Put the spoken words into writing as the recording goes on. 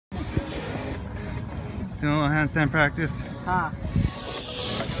Doing a little handstand practice. Huh.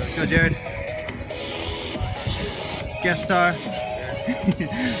 Let's go, Jared. Guest star.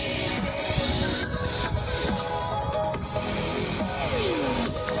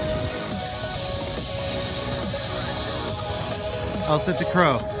 I'll sit to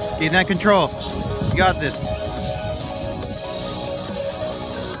crow. Gain that control. You got this.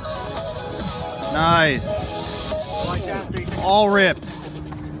 Nice. All ripped.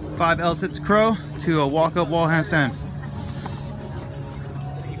 5 L sit to crow to a walk up wall handstand.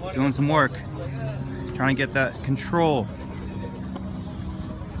 Doing some work. Trying to get that control.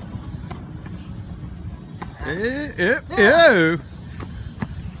 Ew.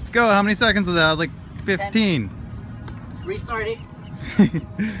 Let's go. How many seconds was that? I was like 15. 10. Restart it.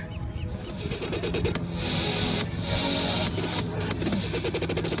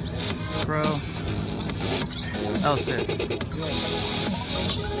 Crow. L sit.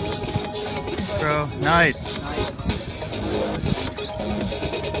 Crow. Nice.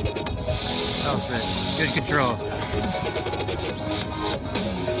 L sit. Good control.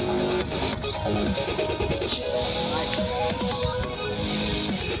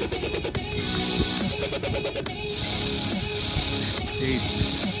 Peace.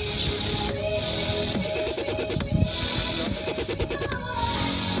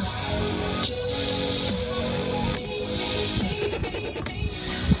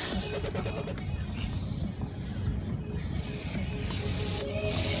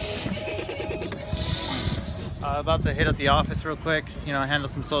 About to hit up the office real quick, you know, handle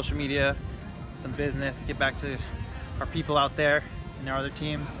some social media, some business, get back to our people out there and our other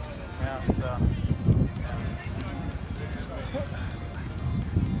teams. Yeah, so.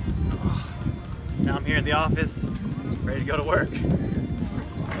 Now I'm here at the office, ready to go to work.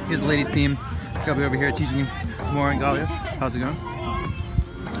 Here's the ladies team. Gabi over here teaching more in Galia. How's it going?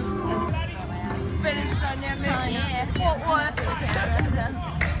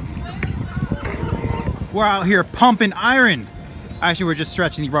 We're out here pumping iron. Actually, we're just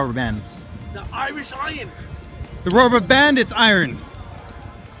stretching the rubber bands. The Irish Iron. The rubber bandits iron.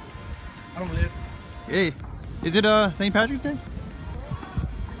 I don't live. Hey, is it St. Patrick's Day?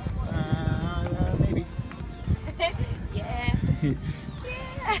 Maybe. Yeah.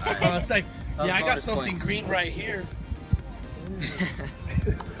 It's like, yeah, I got something green right here.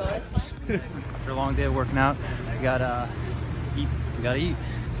 After a long day of working out, we gotta eat. We gotta eat.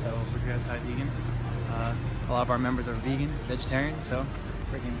 So we're here outside vegan. A lot of our members are vegan, vegetarian, so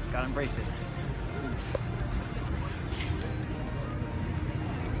freaking gotta embrace it.